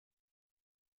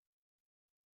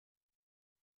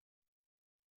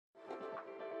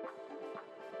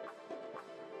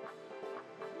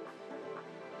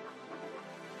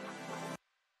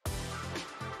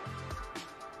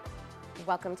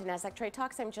Welcome to Nasdaq Trade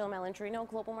Talks. I'm Jill Malandrino,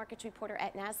 Global Markets Reporter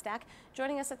at Nasdaq.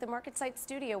 Joining us at the Market Site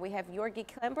studio, we have Yorkie.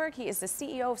 He is the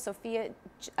CEO of SOPHiA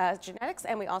Genetics,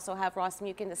 and we also have Ross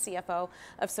Muken, the CFO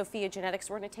of SOPHiA Genetics.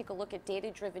 We're going to take a look at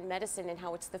data-driven medicine and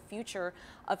how it's the future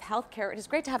of healthcare. It is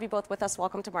great to have you both with us.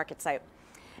 Welcome to Market Site.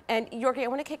 And Yorkie, I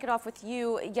want to kick it off with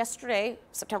you. Yesterday,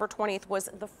 September 20th, was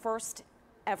the first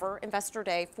ever Investor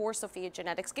Day for SOPHiA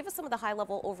Genetics. Give us some of the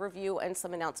high-level overview and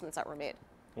some announcements that were made.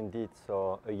 Indeed.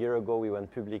 So a year ago, we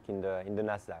went public in the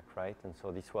Nasdaq, right? And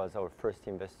so this was our first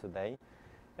Investor Day.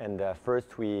 And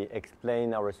first, we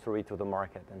explained our story to the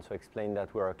market. And so explained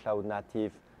that we're a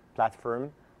cloud-native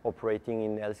platform operating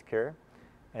in healthcare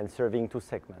and serving two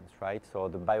segments, right? So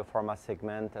the biopharma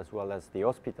segment as well as the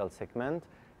hospital segment.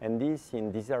 And this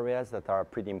in these areas that are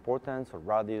pretty important, so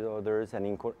rare disorders and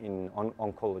in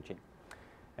oncology.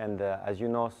 And as you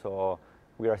know, so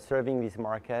we are serving these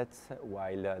markets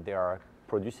while they are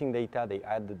producing data, they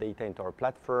add the data into our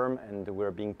platform, and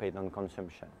we're being paid on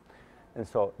consumption. And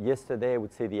so yesterday, I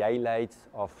would say the highlights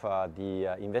of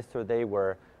the Investor Day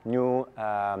were new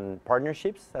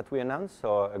partnerships that we announced.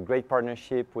 So a great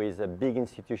partnership with a big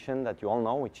institution that you all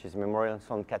know, which is Memorial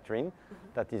Sloan Kettering,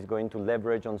 that is going to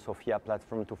leverage on SOPHiA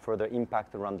platform to further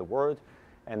impact around the world.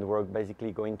 And we're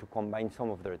basically going to combine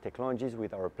some of their technologies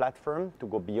with our platform to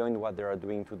go beyond what they are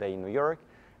doing today in New York.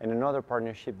 And another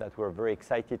partnership that we're very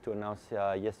excited to announce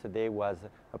yesterday was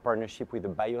a partnership with a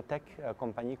biotech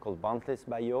company called Boundless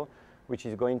Bio, which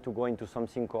is going to go into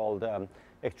something called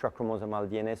extrachromosomal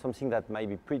DNA, something that might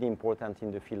be pretty important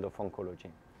in the field of oncology.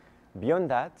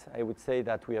 Beyond that, I would say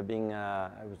that we are being,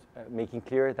 making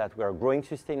clear that we are growing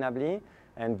sustainably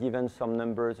and given some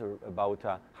numbers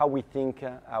about how we think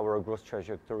our growth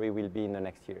trajectory will be in the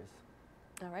next years.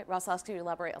 All right, Ross, I'll ask you to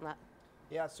elaborate on that.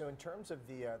 Yeah, so in terms of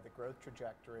the growth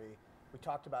trajectory, we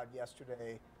talked about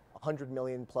yesterday 100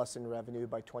 million plus in revenue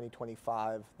by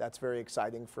 2025. That's very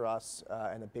exciting for us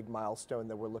and a big milestone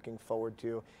that we're looking forward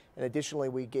to. And additionally,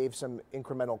 we gave some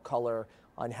incremental color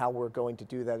on how we're going to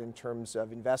do that in terms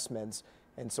of investments.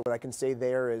 And so what I can say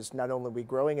there is not only are we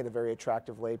growing at a very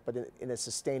attractive rate, but in a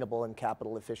sustainable and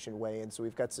capital efficient way. And so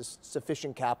we've got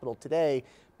sufficient capital today,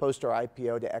 post our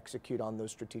IPO, to execute on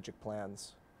those strategic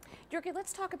plans. Jurgi,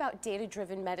 let's talk about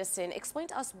data-driven medicine. Explain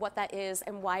to us what that is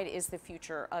and why it is the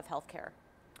future of healthcare.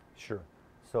 Sure.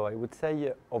 So I would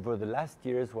say over the last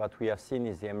years, what we have seen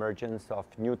is the emergence of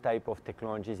new type of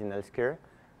technologies in healthcare.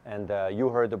 And you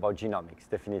heard about genomics,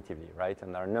 definitively, right?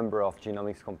 And there are a number of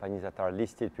genomics companies that are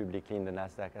listed publicly in the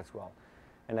Nasdaq as well.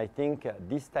 And I think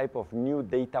this type of new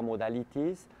data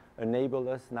modalities enable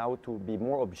us now to be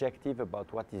more objective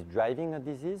about what is driving a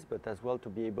disease, but as well to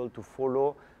be able to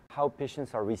follow how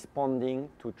patients are responding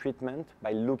to treatment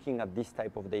by looking at this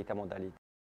type of data modality.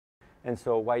 And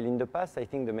so while in the past, I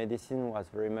think the medicine was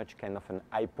very much kind of an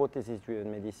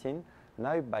hypothesis-driven medicine,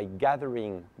 now by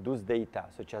gathering those data,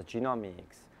 such as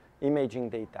genomics, imaging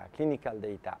data, clinical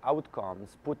data,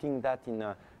 outcomes, putting that in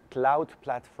a cloud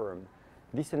platform,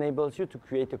 this enables you to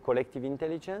create a collective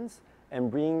intelligence and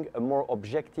bring a more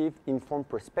objective, informed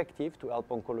perspective to help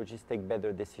oncologists take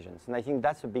better decisions. And I think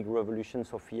that's a big revolution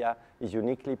SOPHiA is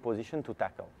uniquely positioned to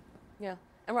tackle. Yeah,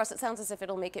 and Ross, it sounds as if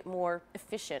it'll make it more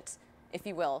efficient, if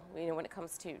you will, when it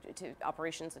comes to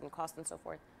operations and cost and so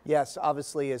forth. Yes,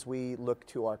 obviously, as we look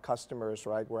to our customers,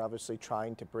 right, we're obviously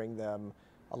trying to bring them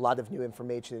a lot of new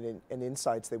information and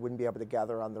insights they wouldn't be able to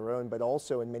gather on their own, but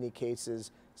also in many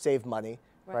cases save money.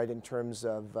 Right, in terms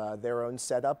of their own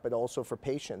setup, but also for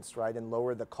patients, right, and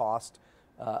lower the cost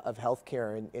of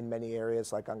healthcare in many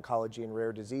areas like oncology and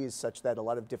rare disease, such that a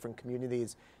lot of different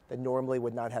communities that normally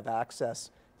would not have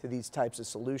access to these types of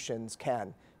solutions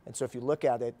can. And so if you look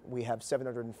at it, we have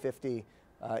 750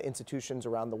 institutions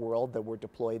around the world that we're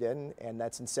deployed in, and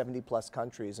that's in 70 plus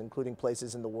countries, including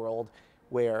places in the world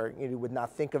where you would not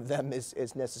think of them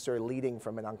as necessarily leading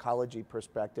from an oncology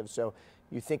perspective. So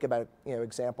you think about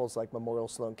examples like Memorial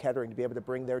Sloan Kettering, to be able to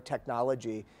bring their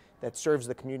technology that serves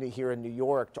the community here in New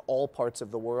York to all parts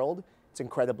of the world. It's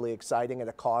incredibly exciting at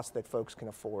a cost that folks can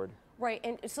afford. Right,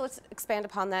 and so let's expand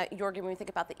upon that, Yorgi, when we think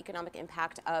about the economic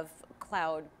impact of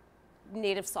cloud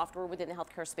native software within the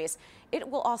healthcare space. It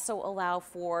will also allow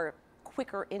for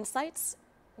quicker insights,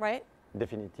 right?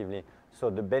 Definitively. So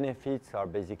the benefits are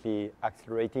basically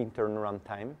accelerating turnaround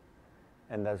time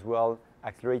and as well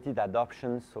accelerated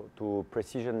adoption to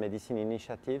precision medicine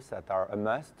initiatives that are a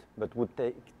must, but would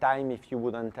take time if you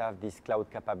wouldn't have these cloud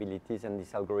capabilities and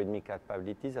these algorithmic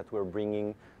capabilities that we're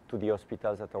bringing to the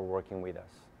hospitals that are working with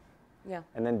us. Yeah.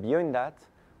 And then beyond that,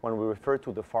 when we refer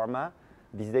to the pharma,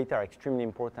 these data are extremely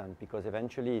important because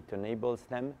eventually it enables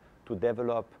them to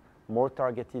develop more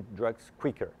targeted drugs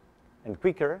quicker. And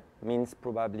quicker means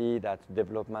probably that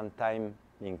development time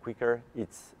being quicker,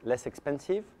 it's less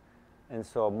expensive, and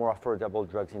so more affordable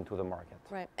drugs into the market.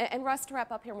 Right. And Russ, to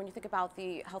wrap up here, when you think about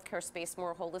the healthcare space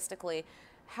more holistically,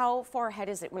 how far ahead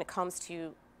is it when it comes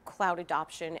to cloud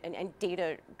adoption and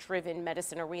data-driven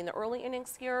medicine? Are we in the early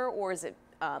innings here, or is it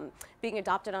being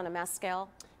adopted on a mass scale?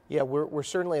 Yeah, we're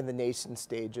certainly in the nascent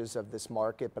stages of this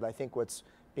market, but I think what's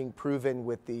being proven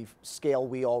with the scale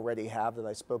we already have that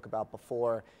I spoke about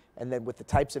before, and then with the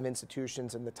types of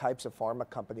institutions and the types of pharma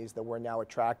companies that we're now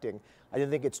attracting, I don't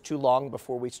think it's too long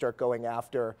before we start going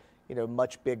after,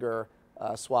 much bigger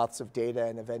swaths of data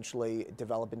and eventually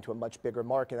develop into a much bigger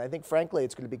market. And I think, frankly,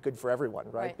 it's going to be good for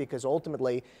everyone, right? Because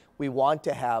ultimately, we want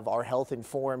to have our health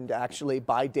informed actually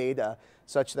by data,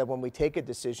 such that when we take a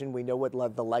decision, we know what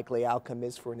the likely outcome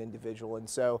is for an individual. And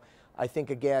so I think,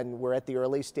 again, we're at the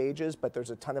early stages, but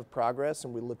there's a ton of progress,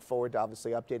 and we look forward to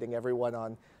obviously updating everyone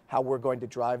on how we're going to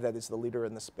drive that as the leader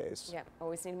in the space. Yeah,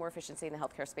 always need more efficiency in the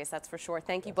healthcare space, that's for sure.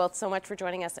 Thank you both so much for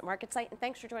joining us at MarketSite, and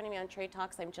thanks for joining me on Trade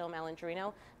Talks. I'm Jill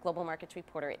Malandrino, Global Markets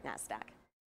Reporter at Nasdaq.